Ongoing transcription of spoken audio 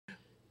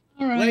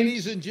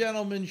Ladies and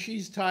gentlemen,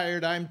 she's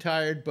tired, I'm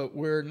tired, but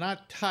we're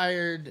not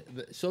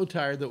tired, so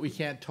tired that we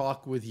can't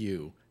talk with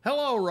you.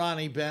 Hello,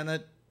 Ronni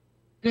Bennett.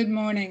 Good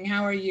morning.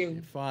 How are you?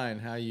 Fine.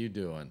 How you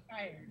doing?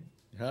 Tired.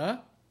 Huh?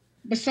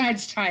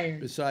 Besides tired.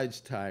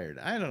 Besides tired.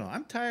 I don't know.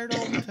 I'm tired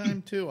all the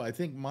time, too. I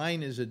think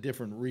mine is a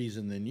different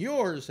reason than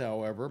yours,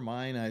 however.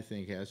 Mine, I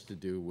think, has to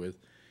do with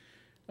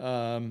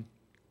um,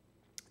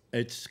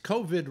 it's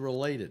COVID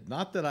related.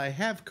 Not that I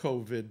have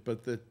COVID,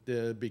 but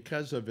that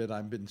because of it,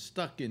 I've been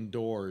stuck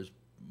indoors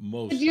But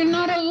most you're of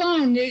not it.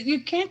 alone.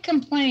 You can't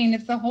complain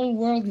if the whole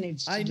world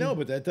needs to I do know, it.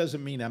 but that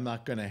doesn't mean I'm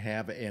not going to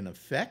have an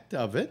effect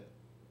of it.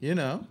 You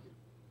know,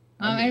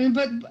 I I mean,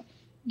 mean,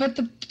 but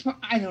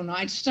I don't know.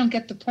 I just don't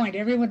get the point.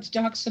 Everyone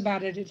talks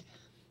about it.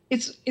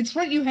 It's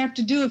what you have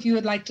to do if you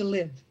would like to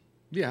live.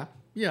 yeah,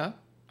 yeah.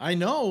 I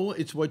know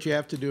it's what you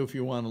have to do if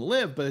you want to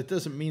live, but it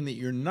doesn't mean that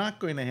you're not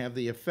going to have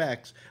the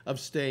effects of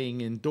staying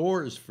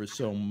indoors for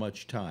so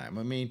much time.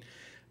 I mean,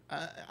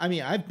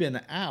 I've been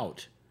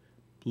out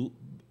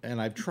and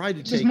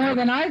Which is more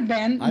than I've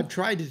I've been.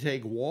 tried to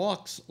take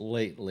walks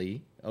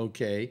lately,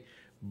 okay,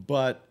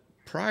 but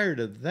prior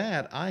to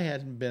that, I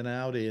hadn't been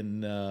out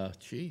in,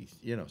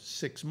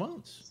 6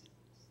 months.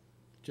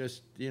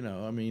 Just,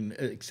 I mean,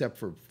 except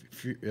for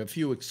a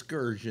few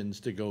excursions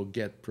to go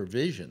get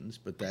provisions,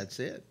 but that's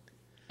it.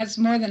 That's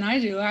more than I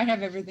do. I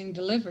have everything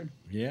delivered.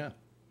 Yeah.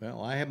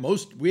 Well,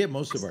 we have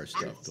most of our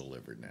stuff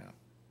delivered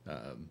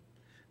now.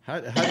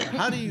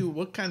 How do you,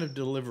 what kind of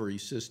delivery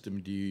system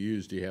do you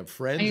use? Do you have I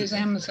friends? use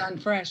Amazon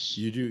Fresh.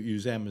 You do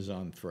use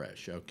Amazon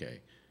Fresh.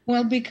 Okay.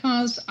 Well,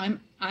 because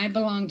I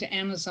belong to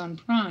Amazon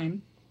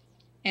Prime,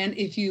 and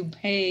if you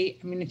pay,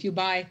 I mean, if you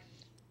buy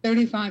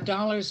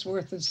 $35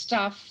 worth of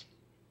stuff,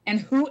 and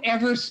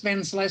whoever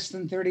spends less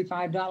than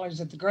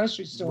 $35 at the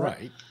grocery store,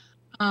 Right.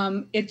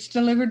 it's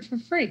delivered for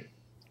free.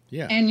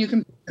 Yeah. And you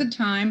can pick the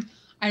time.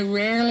 I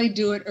rarely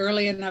do it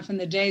early enough in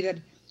the day that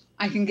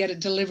I can get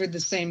it delivered the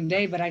same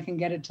day, but I can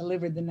get it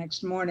delivered the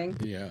next morning.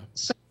 Yeah.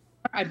 So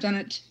I've done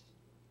it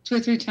 2 or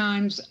 3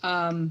 times.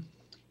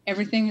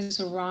 Everything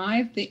has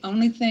arrived. The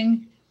only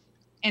thing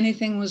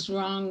anything was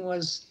wrong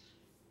was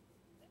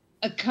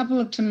a couple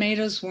of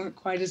tomatoes weren't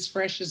quite as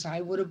fresh as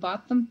I would have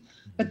bought them,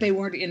 but they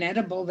weren't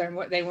inedible.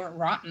 They weren't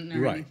rotten or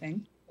Right.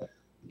 anything.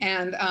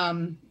 And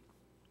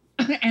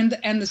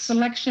and the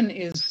selection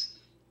is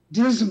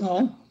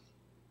dismal.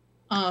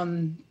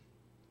 Um,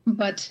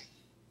 but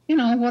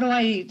what do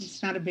I eat?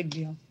 It's not a big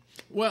deal.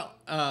 Well,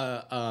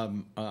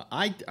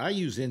 I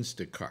use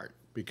Instacart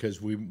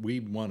because we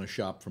want to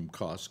shop from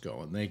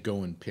Costco and they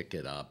go and pick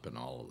it up and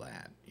all of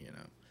that.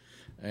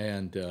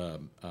 And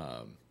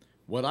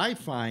what I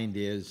find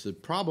is the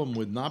problem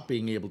with not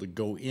being able to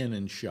go in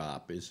and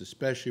shop is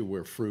especially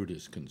where fruit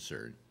is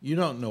concerned. You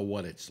don't know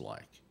what it's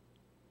like.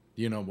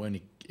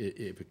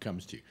 If it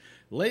comes to you.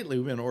 Lately,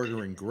 we've been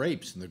ordering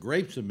grapes, and the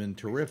grapes have been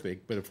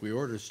terrific. But if we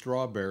order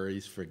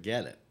strawberries,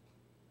 forget it.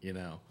 You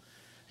know.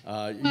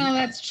 Well,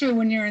 that's true.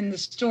 When you're in the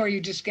store, you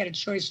just get a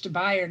choice to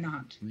buy or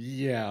not.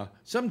 Yeah.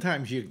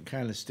 Sometimes you can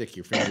kind of stick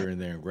your finger in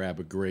there and grab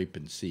a grape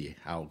and see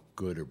how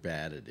good or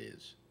bad it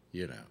is.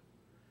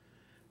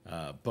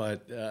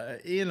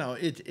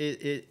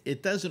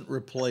 It doesn't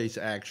replace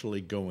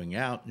actually going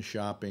out and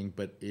shopping.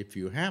 But if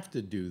you have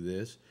to do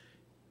this,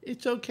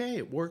 it's okay.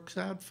 It works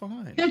out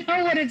fine. You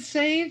know what it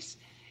saves?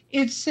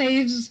 It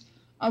saves,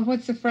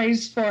 what's the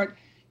phrase for it?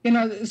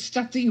 The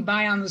stuff that you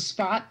buy on the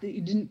spot that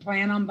you didn't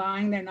plan on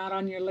buying, they're not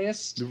on your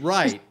list. Just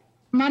Right.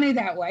 money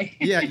that way.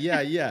 Yeah,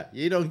 yeah, yeah.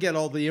 You don't get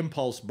all the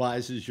impulse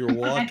buys as you're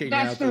walking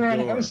That's out the the word I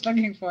door. was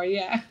looking for,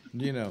 yeah.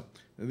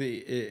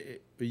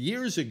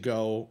 Years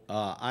ago,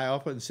 I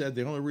often said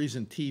the only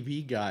reason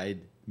TV Guide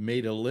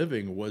made a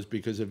living was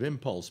because of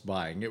impulse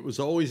buying. It was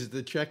always at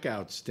the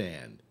checkout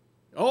stand.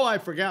 Oh, I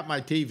forgot my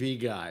TV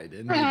Guide,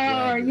 and they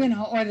Or, grabbed it.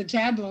 or the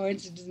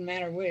tabloids, it doesn't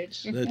matter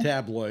which. The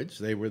tabloids,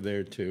 they were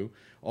there too.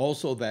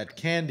 Also, that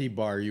candy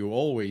bar you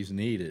always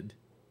needed.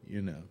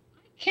 You know.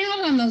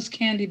 Count on those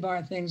candy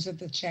bar things at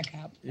the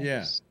checkout Yeah.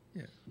 place.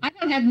 Yeah. I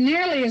don't have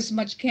nearly as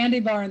much candy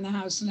bar in the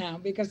house now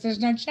because there's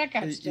no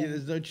checkout Yeah, stand.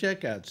 there's no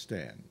checkout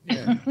stand.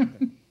 Yeah.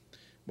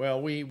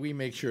 Well, we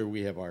make sure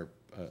we have our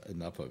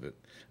enough of it.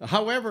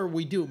 However,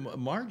 we do.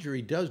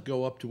 Marjorie does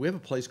go up to. We have a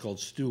place called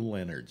Stu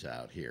Leonard's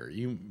out here.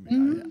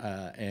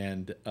 Mhm.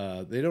 And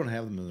they don't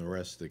have them in the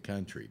rest of the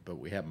country, but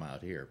we have them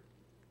out here.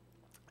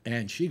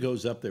 And she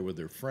goes up there with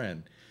her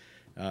friend.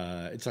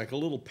 It's like a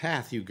little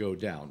path you go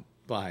down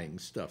buying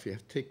stuff. You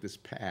have to take this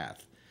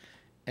path,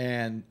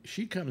 and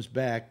she comes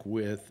back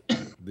with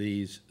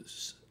these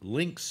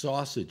link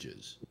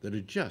sausages that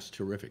are just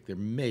terrific. They're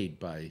made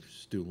by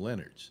Stu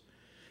Leonard's.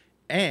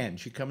 And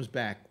she comes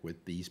back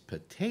with these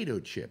potato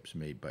chips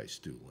made by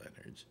Stu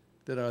Leonard's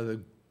that are the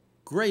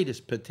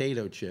greatest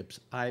potato chips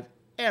I've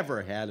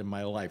ever had in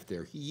my life.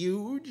 They're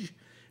huge,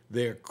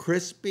 they're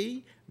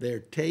crispy,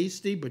 they're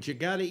tasty, but you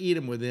got to eat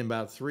them within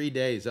about 3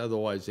 days,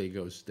 otherwise they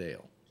go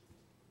stale.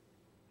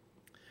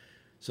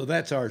 So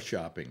that's our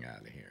shopping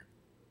out of here.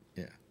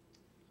 Yeah.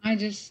 I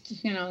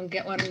just,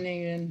 get what I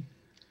need, and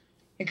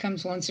it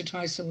comes once or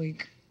twice a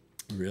week.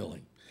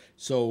 Really?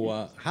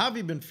 So, how have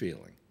you been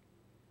feeling?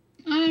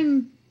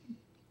 I'm.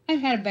 I've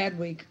had a bad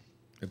week.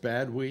 A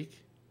bad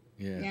week?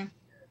 Yeah. Yeah.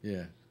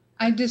 Yeah.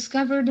 I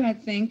discovered. I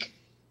think.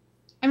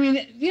 I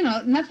mean,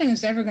 nothing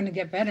is ever going to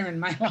get better in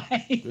my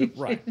life.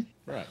 Right.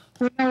 Right.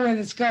 We know where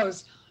this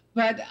goes,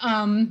 but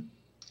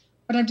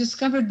I've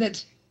discovered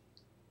that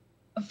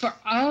for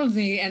all of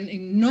the an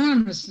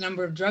enormous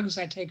number of drugs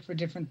I take for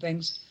different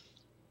things,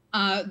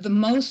 the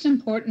most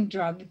important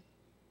drug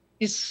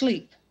is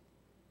sleep.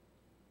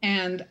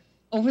 And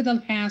over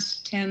the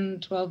past 10,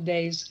 12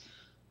 days,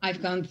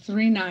 I've gone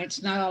 3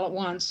 nights, not all at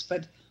once,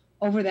 but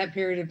over that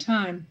period of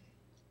time,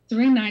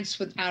 3 nights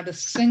without a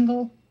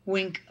single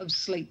wink of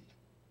sleep,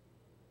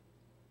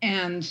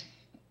 and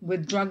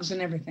with drugs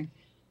and everything.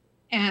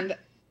 And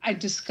I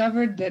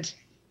discovered that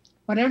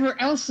whatever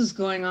else is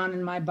going on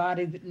in my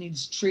body that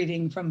needs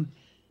treating from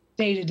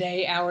day to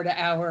day, hour to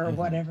hour, or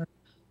whatever,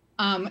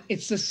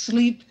 it's the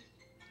sleep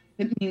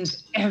that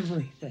means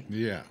everything.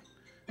 Yeah.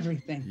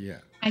 Everything. Yeah.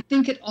 I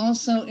think it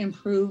also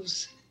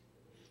improves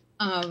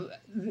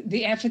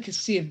the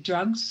efficacy of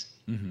drugs.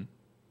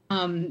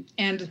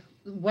 And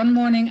one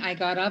morning I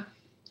got up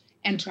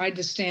and tried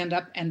to stand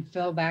up and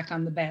fell back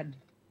on the bed.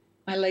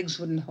 My legs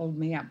wouldn't hold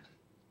me up.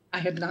 I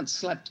had not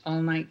slept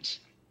all night.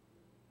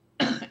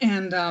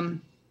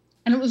 And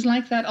it was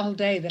like that all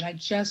day, that I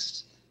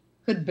just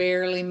could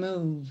barely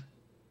move.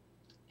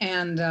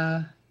 And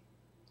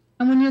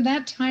when you're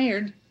that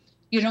tired,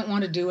 you don't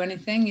want to do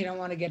anything. You don't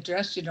want to get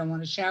dressed. You don't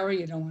want to shower.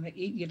 You don't want to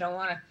eat. You don't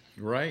want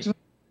to. Right.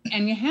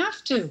 And you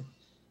have to.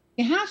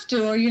 You have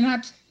to, or you're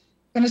not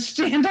going to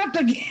stand up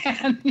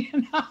again,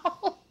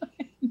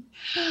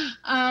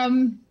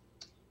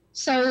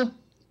 So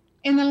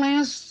in the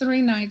last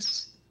 3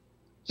 nights,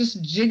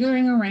 just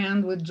jiggering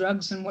around with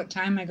drugs and what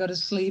time I go to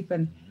sleep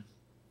and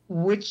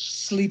which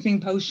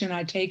sleeping potion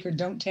I take or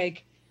don't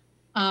take,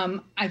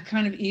 I've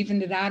kind of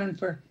evened it out. And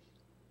for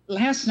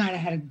last night, I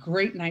had a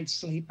great night's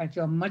sleep. I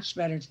feel much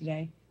better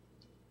today.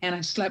 And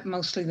I slept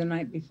mostly the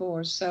night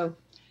before. So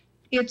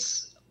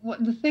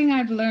the thing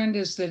I've learned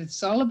is that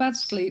it's all about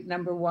sleep,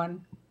 number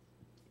one.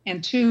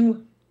 And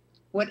two,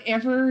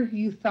 whatever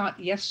you thought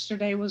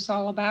yesterday was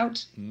all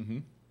about,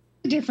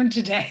 different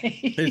today.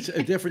 It's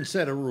a different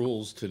set of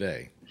rules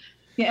today.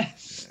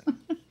 Yes. Yeah.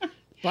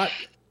 But,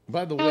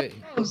 by the way,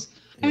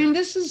 I mean,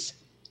 this is,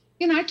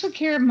 I took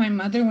care of my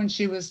mother when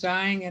she was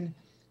dying, and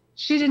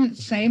she didn't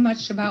say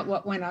much about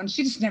what went on.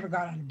 She just never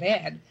got out of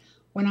bed.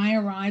 When I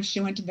arrived, she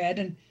went to bed,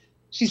 and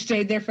she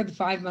stayed there for the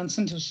 5 months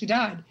until she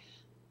died.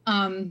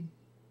 And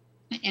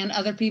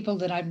other people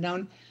that I've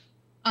known,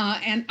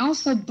 and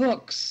also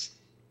books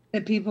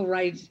that people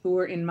write who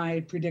are in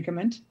my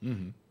predicament.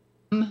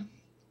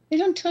 They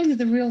don't tell you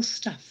the real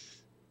stuff,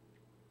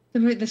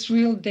 this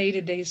real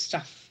day-to-day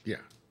stuff. Yeah.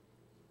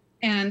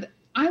 And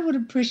I would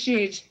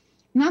appreciate,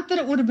 not that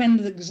it would have been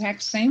the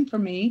exact same for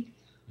me,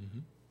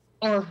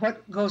 or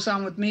what goes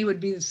on with me would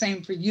be the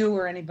same for you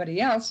or anybody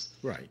else.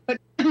 Right. But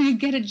you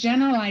get a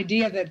general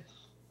idea that,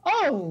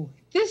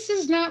 this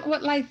is not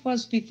what life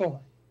was before.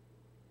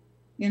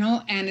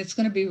 And it's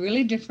going to be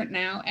really different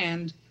now,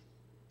 and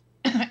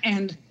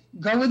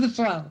go with the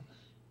flow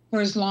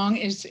for as long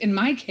as, in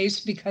my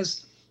case,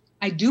 because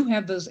I do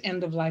have those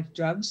end-of-life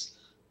drugs,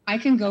 I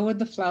can go with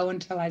the flow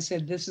until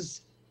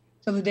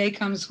till the day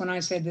comes when I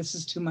say, this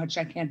is too much,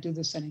 I can't do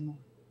this anymore.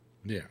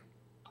 Yeah.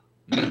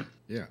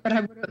 Yeah. But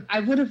I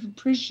would have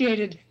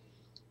appreciated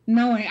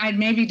knowing, I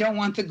maybe don't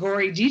want the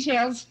gory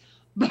details,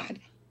 but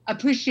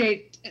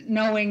appreciate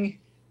knowing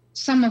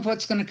some of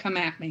what's going to come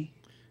at me.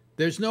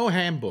 There's no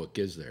handbook,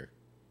 is there?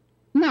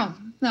 No.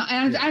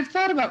 And I've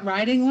thought about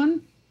writing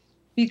one,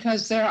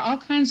 because there are all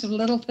kinds of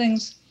little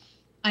things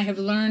I have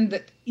learned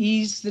that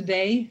ease the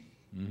day.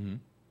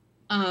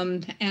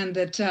 And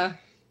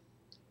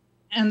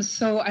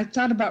so I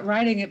thought about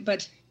writing it,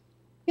 but,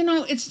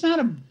 it's not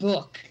a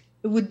book.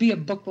 It would be a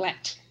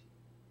booklet.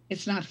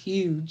 It's not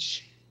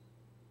huge.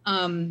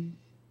 One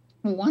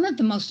of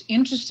the most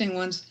interesting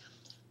ones,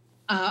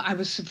 I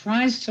was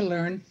surprised to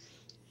learn,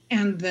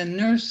 and the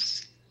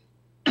nurse,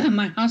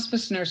 my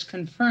hospice nurse,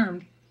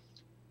 confirmed,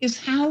 is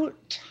how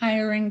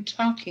tiring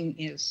talking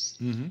is.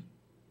 In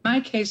my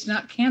case,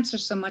 not cancer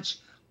so much.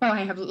 Well,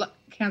 I have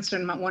cancer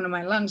in one of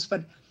my lungs,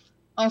 but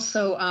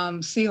also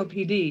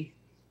COPD,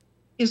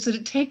 is that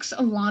it takes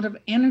a lot of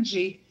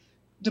energy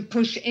to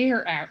push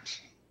air out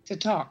to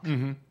talk.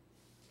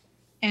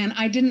 And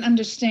I didn't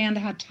understand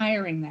how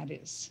tiring that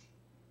is.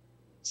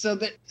 So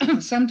that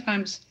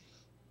sometimes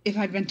if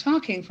I've been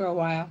talking for a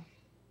while,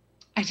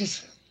 I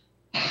just,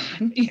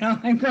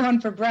 I'm going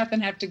for breath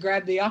and have to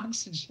grab the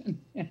oxygen,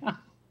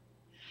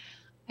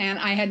 And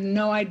I had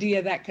no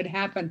idea that could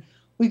happen.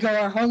 We go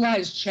our whole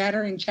lives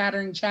chattering,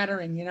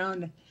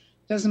 and it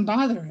doesn't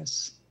bother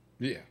us.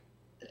 Yeah.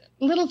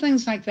 Little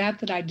things like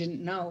that I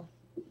didn't know,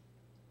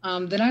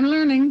 that I'm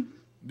learning.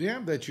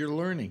 Yeah, that you're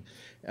learning.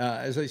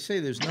 As I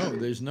say,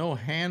 there's no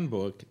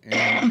handbook,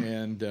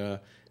 and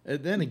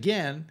then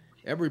again,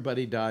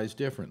 everybody dies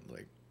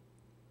differently.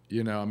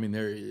 You know, I mean,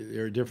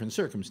 there are different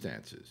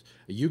circumstances.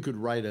 You could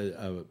write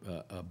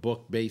a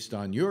book based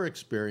on your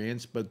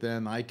experience, but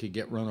then I could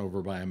get run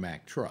over by a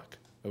Mack truck,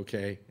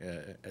 okay,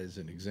 as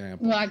an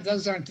example. Well,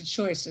 those aren't the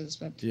choices,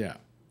 but Yeah,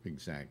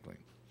 exactly.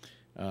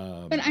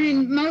 but I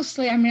mean,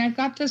 mostly, I mean, I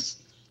got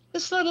this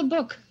little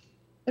book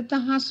that the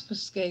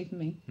hospice gave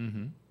me.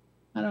 Mm-hmm.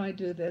 How do I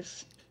do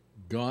this?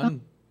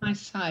 Gone My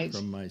site.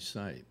 from my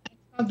sight. It's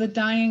called The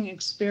Dying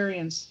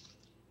Experience,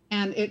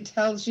 and it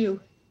tells you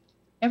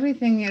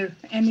everything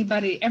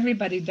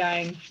everybody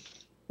dying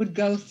would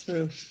go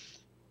through,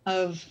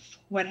 of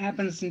what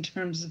happens in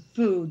terms of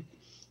food,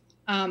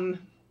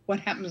 what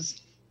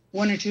happens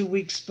 1 or 2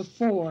 weeks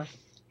before,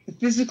 the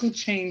physical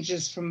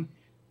changes from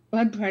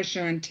blood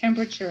pressure and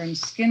temperature and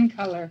skin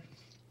color,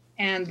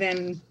 and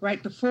then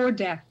right before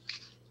death,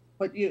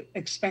 what you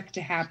expect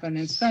to happen,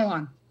 and so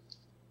on.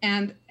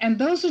 And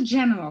those are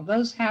general.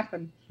 Those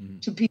happen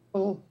to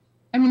people.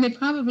 I mean, they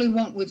probably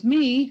won't with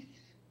me,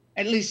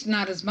 at least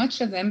not as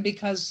much of them,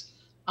 because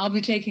I'll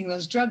be taking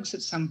those drugs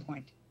at some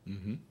point.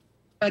 Mm-hmm.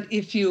 But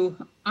if you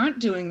aren't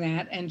doing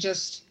that and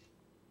just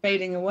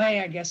fading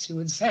away, I guess you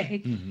would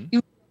say,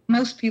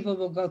 most people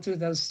will go through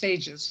those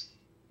stages.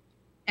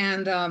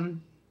 And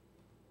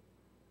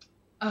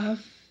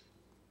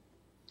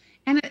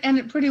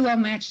it pretty well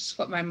matches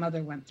what my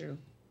mother went through.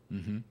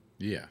 Mm-hmm.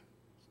 Yeah.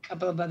 A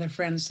couple of other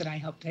friends that I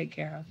helped take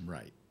care of.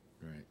 Right.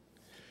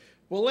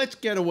 Well, let's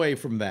get away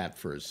from that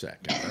for a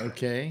second,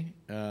 okay?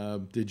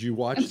 Did you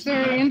watch? It's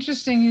very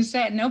interesting you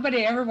say it.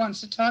 Nobody ever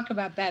wants to talk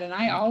about that, and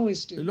I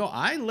always do. No,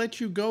 I let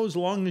you go as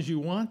long as you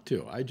want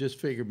to. I just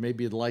figured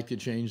maybe you'd like to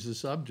change the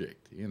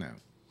subject, you know.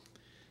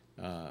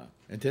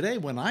 And today,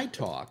 when I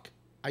talk,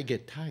 I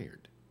get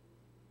tired.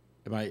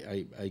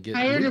 I get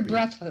tired loopy. or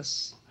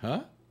breathless?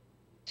 Huh?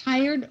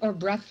 Tired or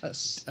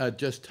breathless?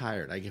 Just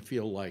tired. I can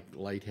feel like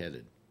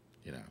lightheaded,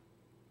 you know.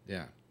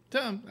 Yeah. I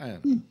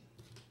don't know.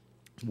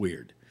 It's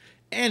weird.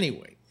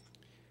 Anyway,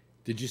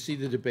 did you see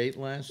the debate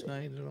last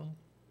night at all?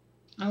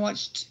 I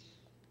watched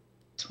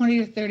 20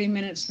 or 30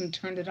 minutes and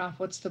turned it off.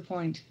 What's the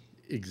point?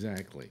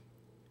 Exactly.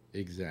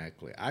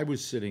 I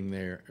was sitting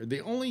there.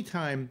 The only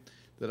time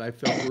that I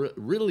felt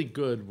really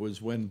good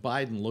was when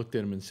Biden looked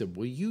at him and said,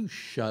 "Will you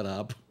shut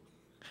up?"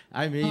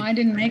 I mean, I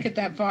didn't make it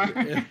that far.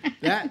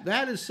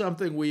 that is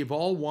something we've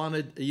all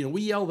wanted. You know,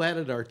 we yell that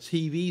at our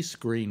TV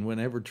screen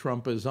whenever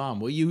Trump is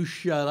on. Will you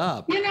shut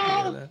up? You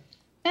know,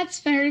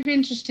 that's very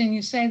interesting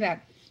you say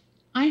that.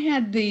 I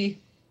had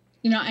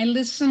I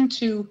listened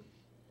to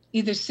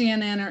either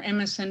CNN or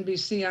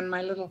MSNBC on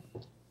my little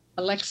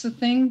Alexa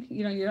thing.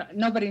 You know,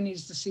 nobody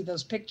needs to see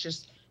those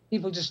pictures.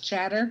 People just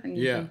chatter and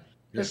you can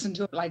listen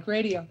to it like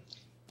radio.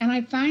 And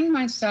I find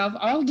myself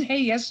all day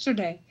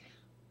yesterday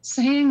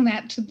saying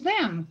that to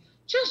them.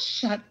 Just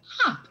shut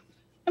up.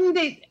 I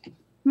mean,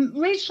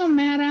 Rachel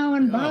Maddow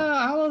and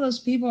all of those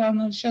people on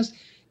those shows,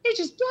 they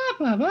just blah,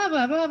 blah, blah,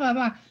 blah, blah, blah,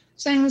 blah,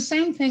 saying the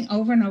same thing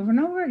over and over and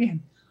over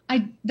again.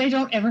 They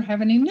don't ever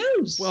have any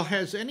news. Well,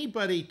 has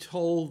anybody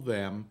told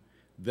them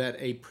that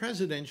a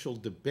presidential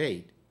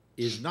debate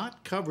is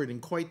not covered in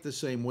quite the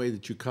same way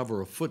that you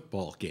cover a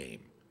football game?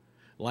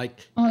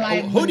 Like,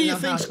 who do you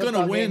think's going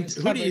to win?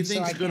 Who do you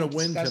think's going to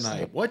win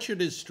tonight? What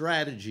should his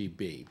strategy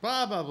be?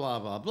 Blah, blah, blah,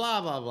 blah,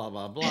 blah, blah, blah,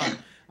 blah, blah.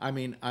 I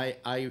mean,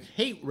 I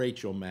hate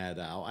Rachel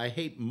Maddow. I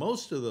hate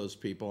most of those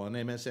people on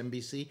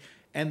MSNBC,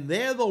 and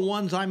they're the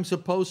ones I'm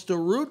supposed to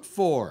root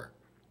for.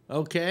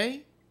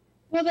 Okay?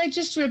 Well, they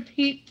just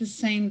repeat the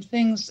same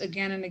things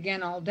again and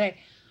again all day.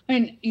 I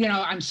mean, you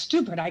know, I'm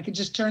stupid. I could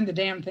just turn the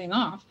damn thing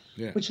off,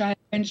 which I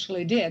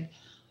eventually did.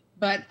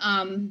 But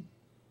I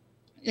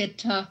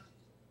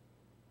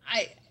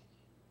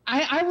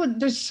would.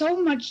 There's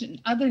so much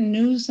other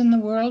news in the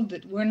world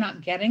that we're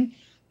not getting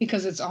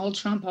because it's all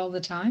Trump all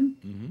the time.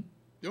 Mm-hmm.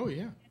 Oh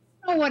yeah.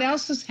 I don't know what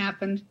else has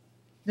happened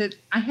that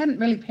I hadn't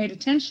really paid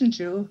attention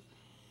to.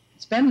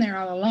 It's been there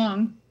all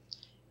along.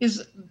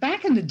 Is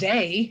back in the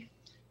day,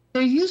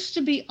 there used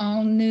to be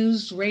all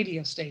news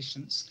radio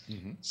stations.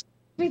 Mm-hmm. So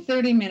every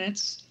 30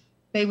 minutes,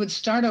 they would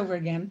start over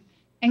again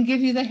and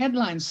give you the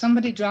headlines.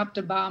 Somebody dropped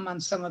a bomb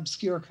on some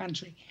obscure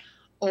country,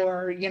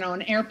 or, you know,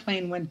 an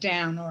airplane went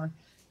down, or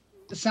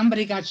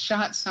somebody got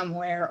shot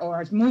somewhere,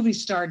 or a movie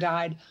star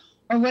died,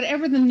 or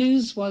whatever the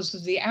news was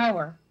of the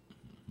hour.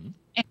 Mm-hmm.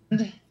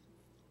 And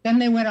then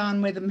they went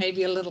on with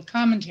maybe a little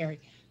commentary.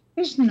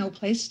 There's no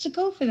place to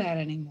go for that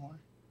anymore.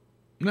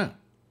 No.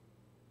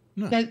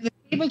 The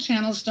cable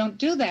channels don't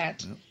do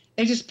that. No.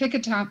 They just pick a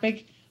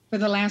topic. For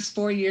the last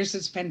 4 years,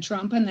 it's been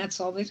Trump, and that's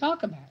all they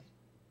talk about.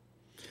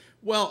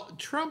 Well,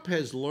 Trump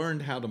has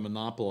learned how to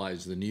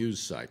monopolize the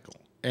news cycle.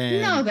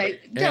 And, no,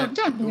 they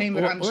don't blame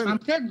it on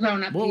Trump. They're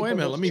grown-up people. Well, wait a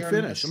minute. Let me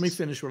finish. Let me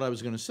finish what I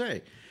was going to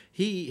say.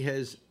 He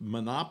has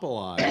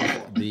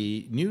monopolized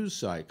the news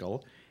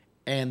cycle,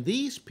 and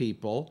these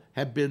people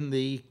have been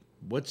the,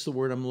 what's the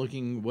word I'm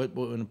looking,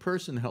 when a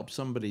person helps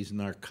somebody's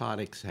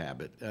narcotics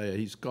habit,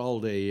 he's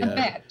called a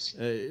bet.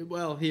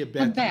 Well, he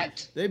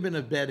abet. They've been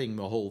abetting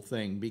the whole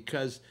thing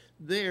because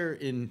they're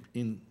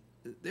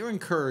they're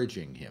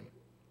encouraging him.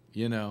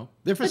 You know,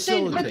 they're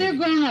facilitating. But they're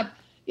grown up.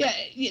 Yeah,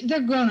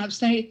 they're grown-ups.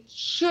 They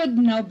should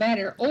know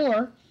better,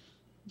 or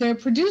their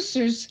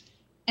producers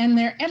and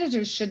their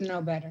editors should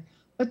know better.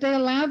 But they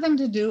allow them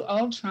to do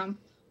all Trump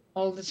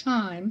all the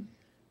time.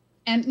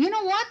 And you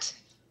know what?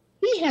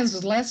 He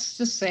has less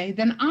to say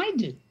than I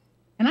do.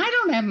 And I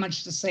don't have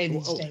much to say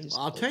these days.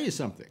 I'll tell you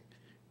something.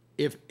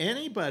 If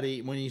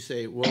anybody, when you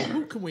say, well,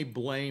 who can we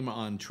blame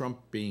on Trump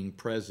being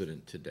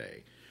president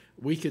today?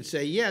 We could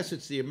say, yes,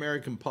 it's the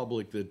American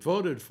public that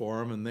voted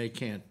for him and they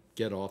can't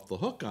get off the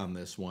hook on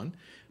this one.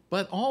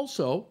 But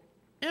also,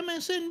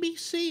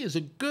 MSNBC is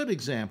a good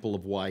example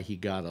of why he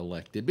got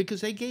elected,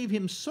 because they gave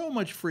him so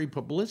much free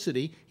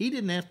publicity, he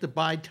didn't have to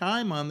buy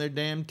time on their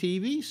damn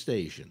TV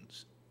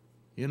stations.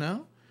 You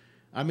know?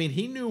 I mean,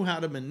 he knew how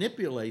to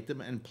manipulate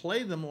them and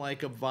play them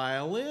like a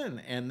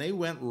violin, and they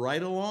went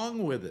right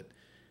along with it.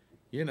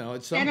 You know,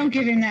 it's I don't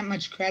give him that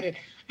much credit.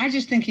 I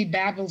just think he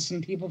babbles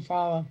and people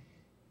follow.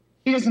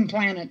 He doesn't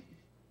plan it.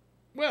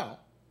 Well,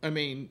 I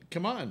mean,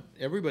 come on.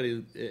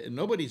 Everybody,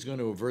 nobody's going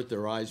to avert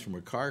their eyes from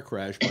a car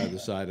crash by the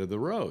side of the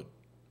road,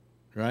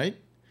 right?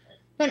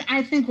 But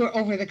I think we're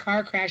over the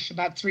car crash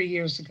about 3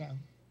 years ago.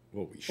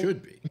 Well, we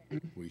should be.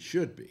 We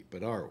should be,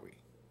 but are we?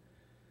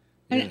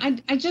 Yeah.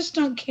 I just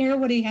don't care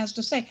what he has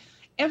to say.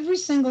 Every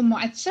single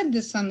morning, I've said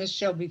this on this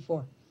show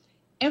before.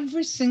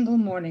 Every single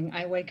morning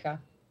I wake up,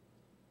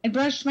 I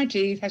brush my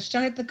teeth, I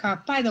start the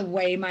car. By the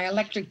way, my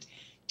electric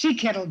tea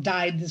kettle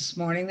died this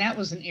morning. That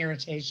was an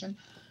irritation.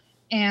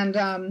 And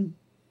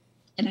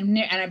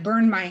I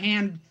burned my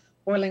hand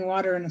boiling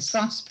water in a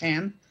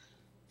saucepan.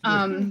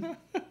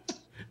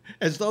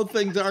 As though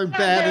things aren't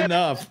bad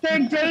enough.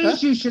 There are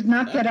days you should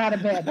not get out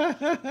of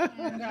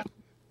bed.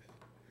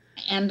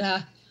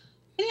 And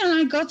you know,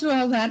 I go through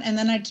all that, and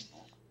then I'd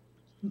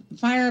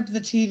fire up the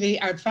TV,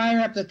 I'd fire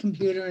up the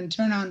computer and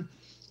turn on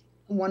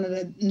one of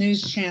the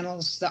news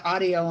channels, the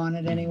audio on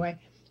it anyway.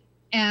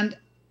 And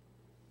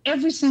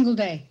every single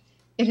day,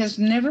 it has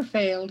never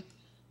failed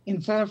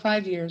in 4 or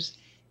 5 years.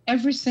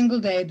 Every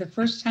single day, the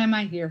first thing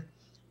I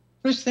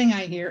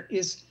hear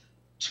is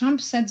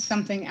Trump said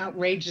something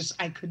outrageous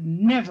I could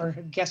never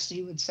have guessed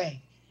he would say,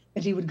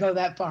 that he would go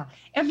that far.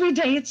 Every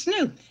day it's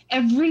new.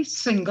 Every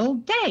single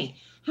day.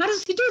 How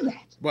does he do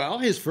that? Well,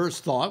 his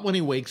first thought when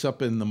he wakes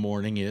up in the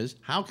morning is,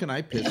 how can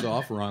I piss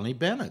off Ronni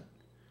Bennett?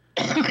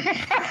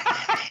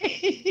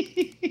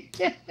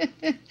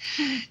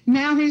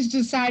 Now he's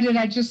decided.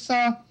 I just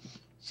saw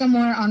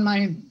somewhere on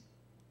my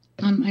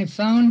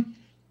phone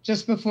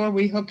just before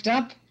we hooked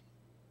up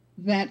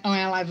that, oh,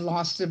 well, I've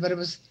lost it, but it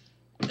was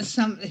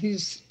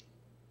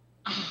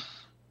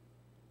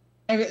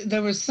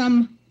there was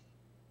some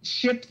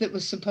ship that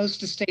was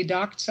supposed to stay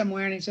docked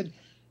somewhere, and he said,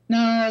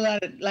 no,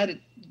 let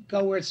it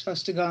go where it's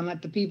supposed to go and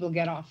let the people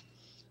get off.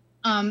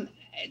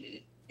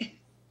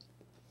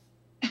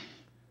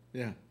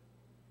 Yeah.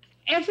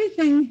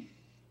 Everything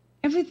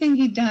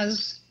he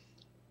does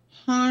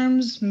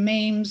harms,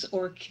 maims,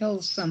 or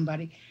kills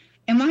somebody.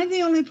 Am I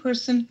the only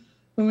person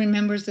who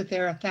remembers that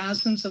there are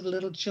thousands of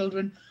little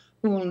children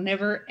who will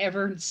never,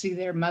 ever see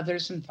their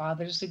mothers and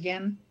fathers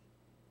again?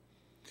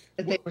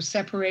 That they were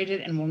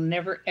separated and will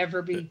never,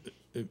 ever be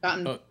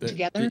gotten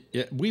together?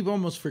 Yeah, we've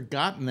almost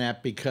forgotten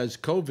that because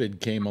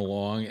COVID came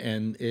along,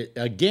 and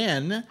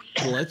again,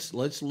 let's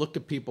look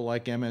at people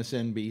like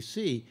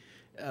MSNBC.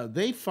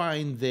 They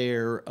find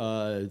their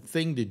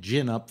thing to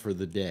gin up for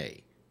the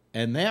day.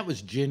 And that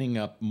was ginning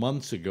up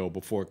months ago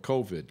before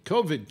COVID.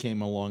 COVID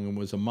came along and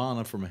was a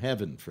manna from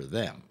heaven for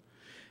them.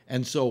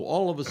 And so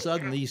all of a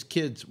sudden, these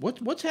kids,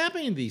 what's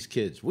happening to these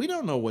kids? We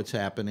don't know what's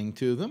happening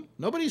to them.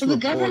 Nobody's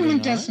reporting on it. The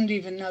government doesn't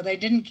even know. They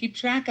didn't keep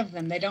track of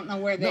them. They don't know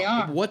where they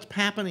are. What's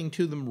happening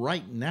to them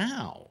right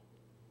now?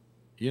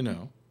 You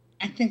know.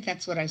 I think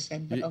that's what I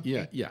said, but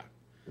okay. Yeah.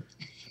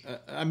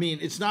 I mean,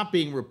 it's not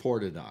being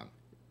reported on,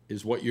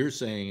 is what you're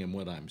saying and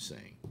what I'm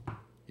saying,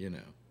 you know.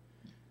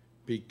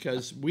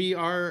 Because we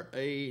are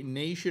a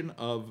nation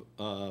of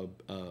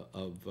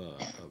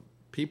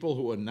people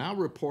who are now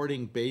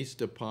reporting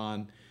based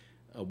upon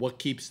what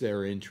keeps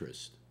their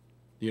interest,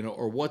 you know,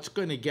 or what's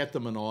going to get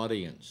them an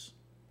audience.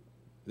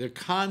 They're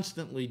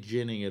constantly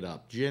ginning it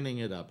up.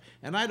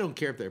 And I don't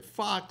care if they're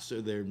Fox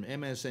or they're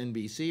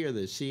MSNBC or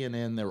they're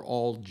CNN, they're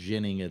all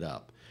ginning it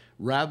up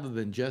rather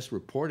than just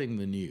reporting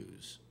the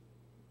news.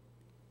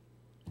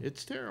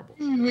 It's terrible.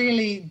 I'm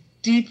really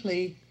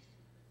deeply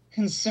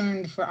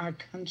concerned for our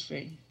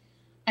country.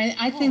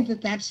 I think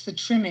that's the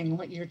trimming,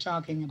 what you're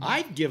talking about.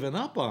 I've given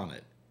up on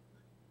it.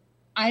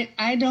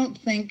 I don't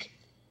think,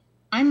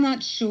 I'm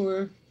not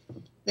sure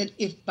that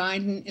if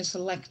Biden is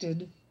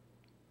elected,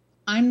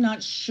 I'm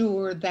not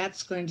sure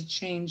that's going to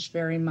change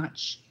very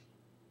much.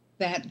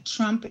 That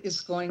Trump is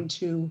going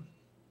to,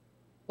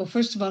 well,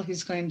 first of all,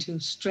 he's going to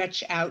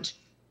stretch out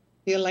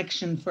the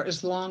election for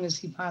as long as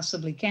he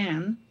possibly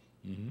can.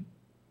 Mm-hmm.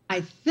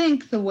 I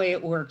think the way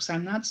it works,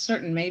 I'm not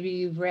certain, maybe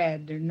you've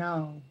read or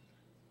know.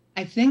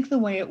 I think the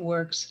way it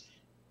works,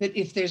 that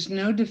if there's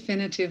no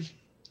definitive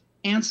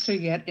answer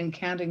yet in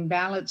counting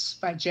ballots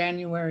by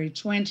January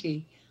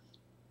 20,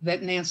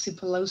 that Nancy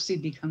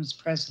Pelosi becomes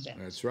president.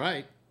 That's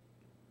right.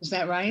 Is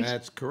that right?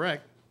 That's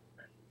correct.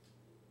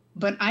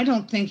 But I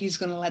don't think he's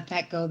going to let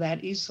that go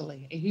that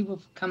easily. He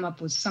will come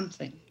up with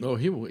something. Oh,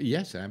 he will.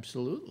 Yes,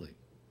 absolutely,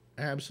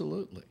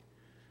 absolutely.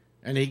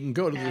 And he can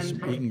go to this.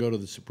 And He can go to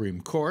the Supreme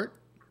Court,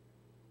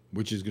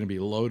 which is going to be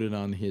loaded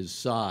on his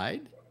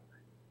side.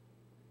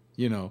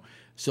 You know.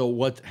 So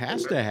what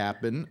has to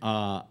happen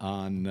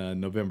on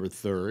November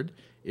 3rd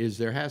is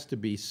there has to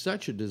be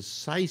such a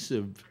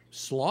decisive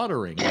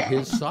slaughtering of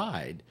his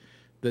side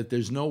that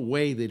there's no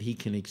way that he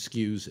can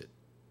excuse it.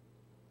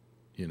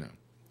 You know.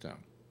 So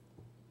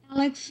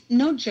Alex,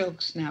 no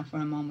jokes now for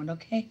a moment,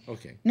 okay?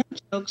 okay. No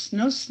jokes,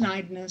 no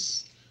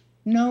snideness,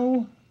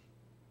 no,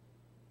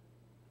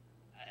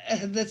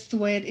 that's the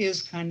way it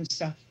is kind of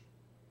stuff.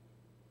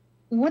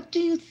 What do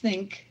you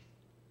think?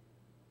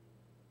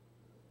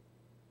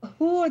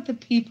 Who are the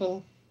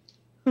people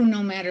who,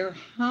 no matter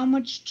how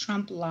much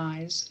Trump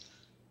lies,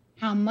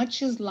 how much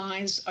his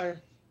lies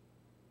are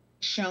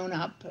shown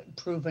up,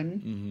 proven,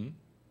 Mm-hmm.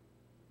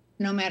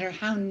 no matter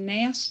how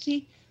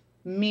nasty,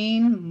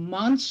 mean,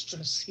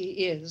 monstrous he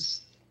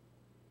is,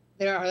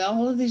 there are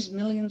all of these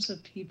millions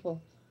of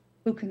people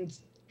who can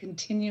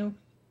continue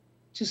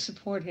to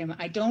support him.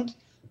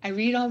 I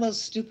read all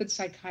those stupid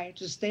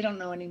psychiatrists. They don't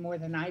know any more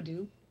than I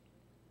do.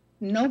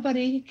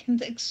 Nobody can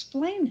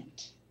explain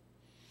it.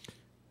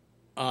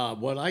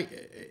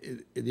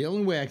 The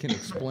only way I can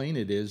explain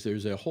it is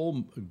there's a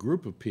whole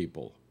group of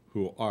people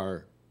who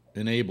are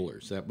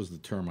enablers. That was the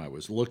term I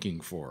was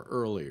looking for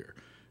earlier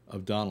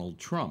of Donald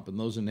Trump. And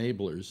those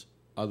enablers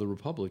are the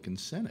Republican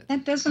Senate.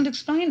 That doesn't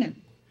explain it.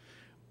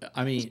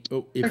 I mean,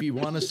 if you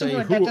want to Use the say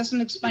word, who, that doesn't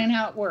explain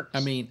how it works. I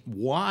mean,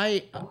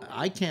 why,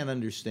 I can't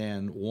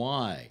understand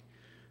why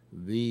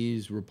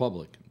these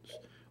Republicans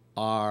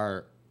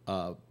are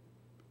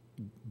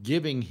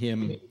giving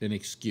him an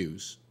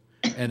excuse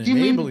and Do you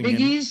mean enabling him.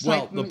 biggies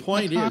Well, like the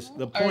point is,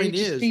 McConnell, or are you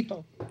just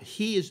people?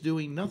 he is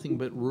doing nothing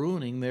but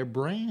ruining their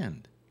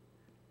brand.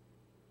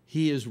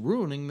 He is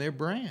ruining their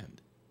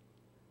brand.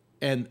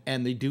 And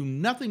they do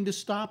nothing to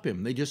stop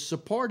him. They just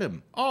support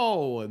him.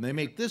 Oh, and they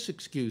make this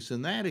excuse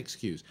and that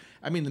excuse.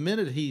 I mean, the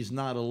minute he's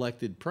not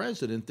elected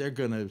president, they're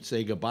going to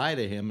say goodbye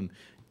to him and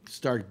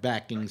start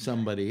backing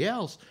somebody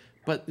else.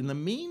 But in the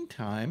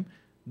meantime,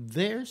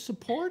 they're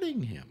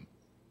supporting him.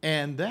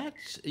 And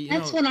that's,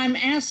 That's what I'm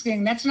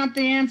asking. That's not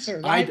the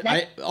answer.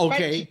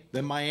 Okay,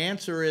 then my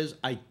answer is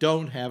I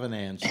don't have an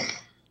answer.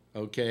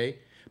 Okay?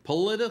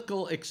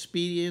 Political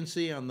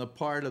expediency on the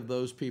part of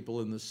those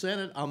people in the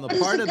Senate, on the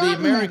part of the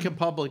American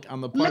public, on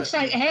the part Looks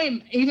like,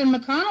 hey, even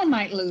McConnell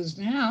might lose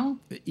now.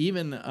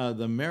 even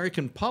the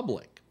American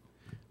public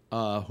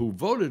who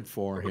voted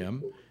for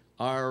him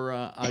are,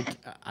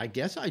 I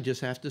guess I just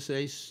have to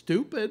say,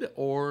 stupid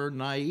or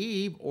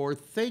naive or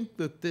think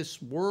that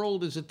this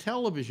world is a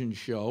television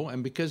show,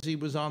 and because he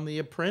was on The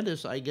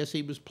Apprentice, I guess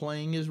he was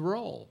playing his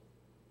role.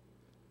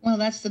 Well,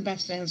 that's the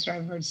best answer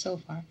I've heard so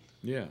far.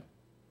 Yeah.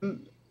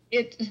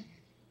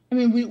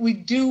 We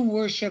do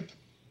worship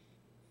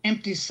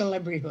empty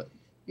celebrityhood,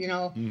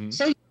 Mm-hmm.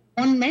 So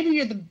maybe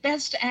you're the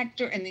best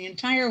actor in the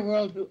entire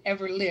world who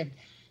ever lived.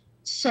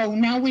 So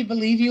now we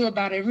believe you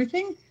about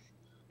everything?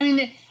 I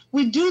mean,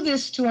 we do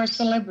this to our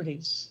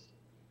celebrities,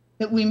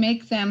 that we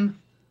make them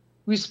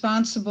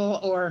responsible,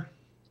 or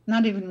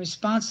not even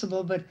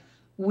responsible, but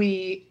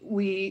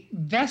we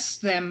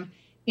vest them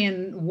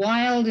in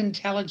wild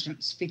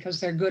intelligence because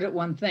they're good at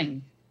one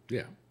thing.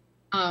 Yeah.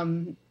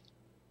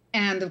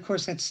 And of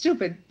course that's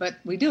stupid, but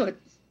we do it.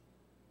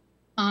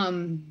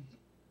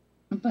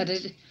 But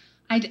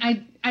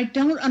I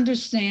don't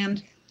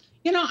understand.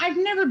 I've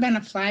never been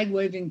a flag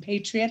waving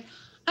patriot.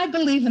 I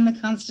believe in the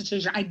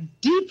Constitution. I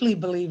deeply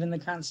believe in the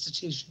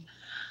Constitution.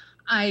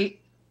 I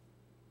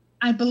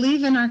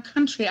believe in our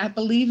country. I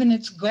believe in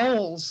its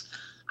goals.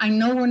 I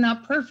know we're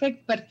not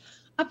perfect, but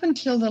up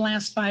until the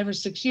last 5 or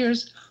 6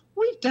 years,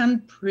 we've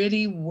done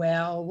pretty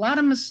well. A lot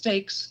of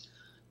mistakes,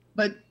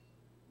 but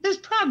this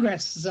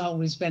progress has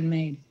always been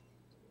made.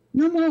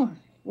 No more.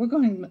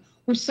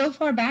 We're so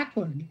far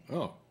backward.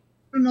 Oh. I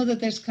don't know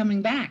that there's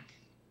coming back.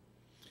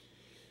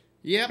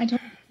 Yeah. I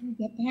don't want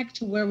to get back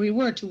to where we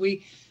were,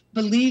 we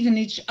believe in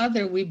each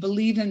other. We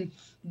believe in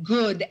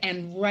good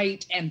and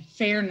right and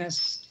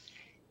fairness.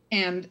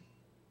 And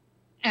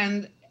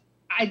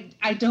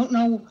I don't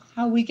know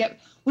how we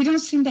don't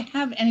seem to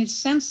have any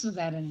sense of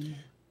that anymore.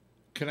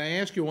 Can I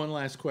ask you one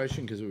last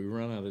question, because we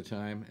run out of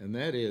time? And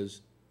that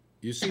is,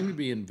 you seem to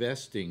be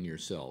investing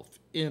yourself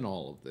in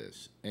all of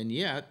this, and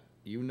yet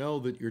you know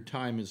that your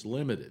time is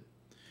limited.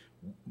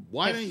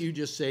 Why don't you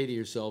just say to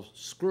yourself,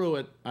 screw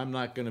it, I'm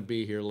not going to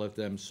be here, let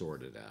them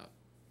sort it out?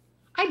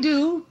 I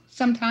do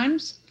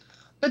sometimes,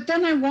 but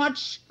then I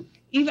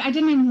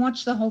didn't even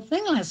watch the whole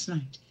thing last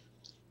night.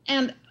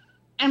 And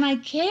I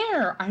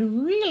care, I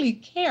really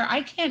care.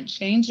 I can't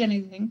change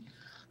anything.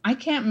 I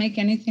can't make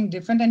anything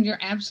different, and you're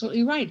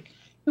absolutely right.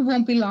 It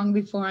won't be long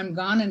before I'm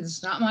gone, and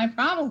it's not my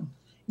problem.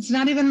 It's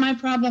not even my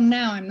problem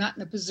now. I'm not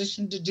in a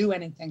position to do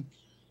anything.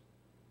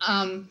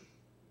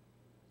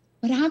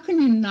 But how can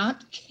you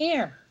not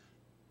care?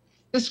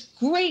 This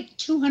great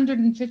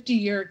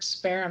 250-year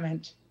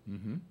experiment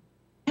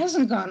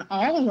hasn't gone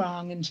all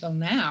wrong until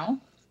now.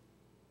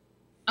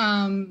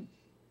 Um,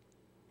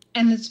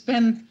 and it's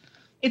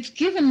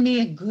given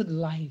me a good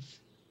life.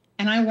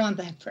 And I want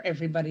that for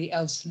everybody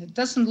else. And it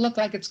doesn't look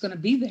like it's going to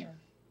be there.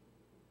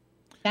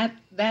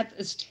 That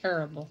is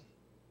terrible.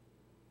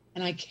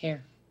 And I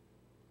care.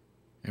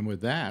 And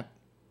with that,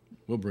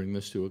 we'll bring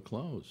this to a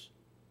close.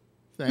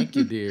 Thank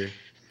you, dear.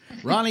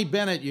 Ronni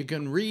Bennett, you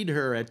can read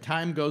her at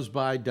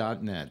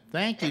timegoesby.net.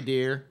 Thank you,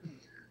 dear.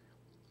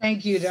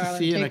 Thank you, darling.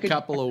 See you in Take a good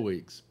couple care. of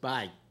weeks.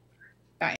 Bye.